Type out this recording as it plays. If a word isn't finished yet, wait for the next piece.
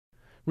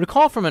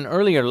Recall from an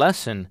earlier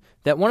lesson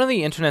that one of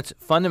the Internet's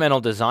fundamental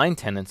design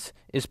tenets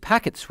is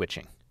packet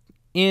switching.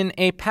 In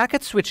a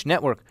packet switched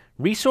network,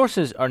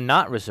 resources are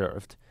not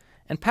reserved,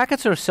 and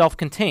packets are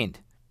self-contained.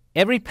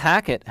 Every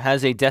packet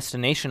has a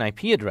destination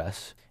IP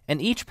address,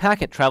 and each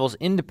packet travels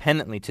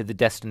independently to the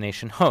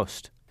destination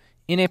host.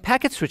 In a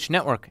packet switched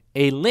network,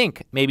 a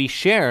link may be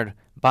shared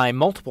by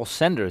multiple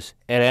senders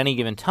at any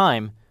given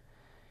time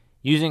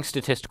using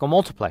statistical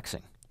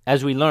multiplexing,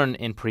 as we learned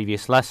in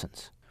previous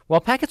lessons. While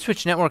packet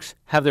switched networks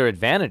have their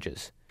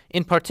advantages,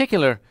 in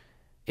particular,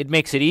 it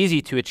makes it easy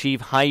to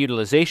achieve high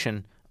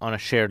utilization on a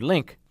shared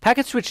link,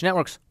 packet switched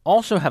networks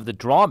also have the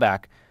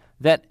drawback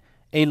that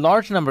a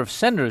large number of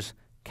senders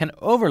can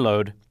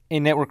overload a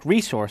network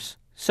resource,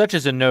 such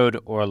as a node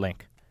or a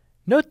link.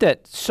 Note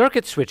that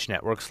circuit switch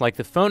networks like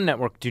the phone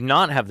network do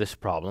not have this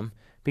problem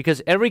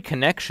because every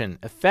connection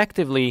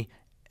effectively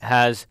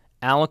has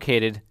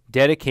allocated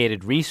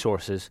dedicated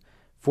resources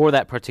for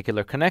that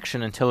particular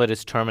connection until it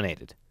is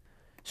terminated.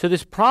 So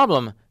this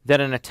problem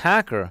that an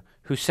attacker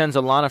who sends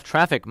a lot of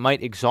traffic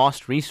might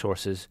exhaust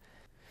resources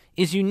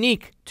is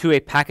unique to a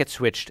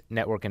packet-switched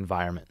network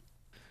environment.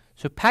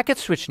 So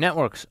packet-switched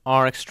networks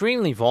are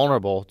extremely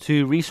vulnerable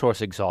to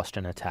resource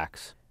exhaustion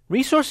attacks.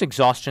 Resource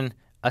exhaustion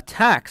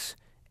attacks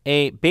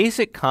a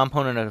basic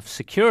component of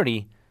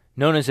security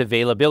known as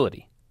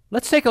availability.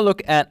 Let's take a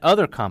look at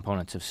other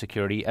components of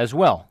security as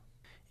well.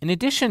 In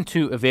addition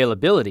to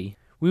availability,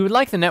 we would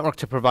like the network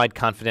to provide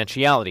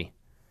confidentiality.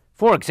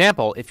 For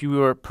example, if you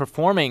were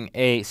performing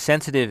a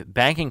sensitive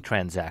banking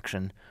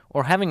transaction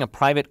or having a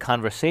private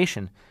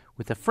conversation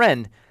with a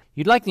friend,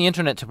 you'd like the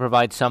Internet to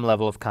provide some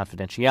level of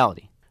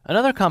confidentiality.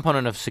 Another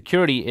component of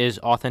security is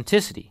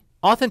authenticity.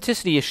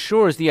 Authenticity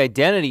assures the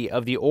identity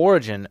of the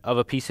origin of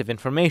a piece of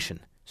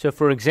information. So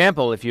for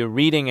example, if you're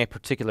reading a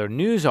particular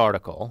news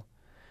article,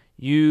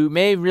 you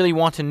may really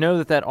want to know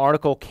that that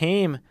article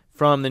came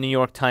from the New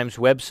York Times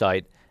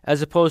website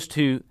as opposed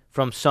to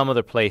from some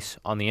other place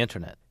on the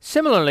Internet.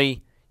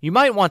 Similarly, you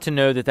might want to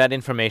know that that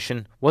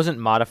information wasn't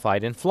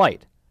modified in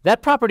flight.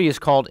 That property is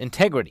called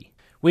integrity,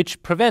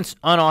 which prevents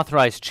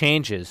unauthorized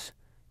changes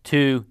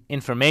to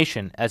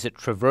information as it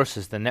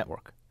traverses the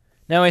network.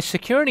 Now, a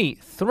security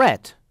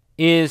threat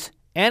is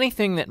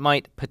anything that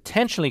might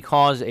potentially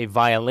cause a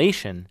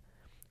violation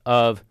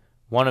of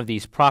one of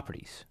these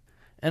properties.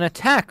 An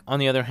attack, on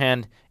the other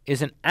hand,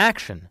 is an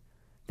action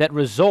that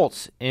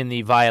results in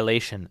the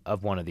violation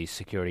of one of these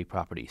security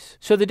properties.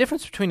 So the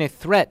difference between a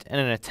threat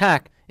and an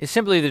attack is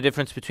simply the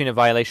difference between a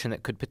violation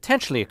that could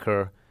potentially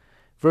occur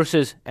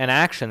versus an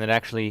action that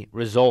actually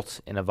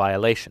results in a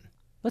violation.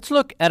 Let's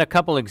look at a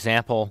couple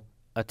example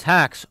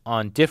attacks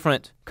on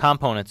different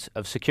components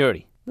of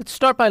security. Let's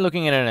start by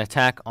looking at an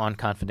attack on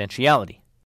confidentiality.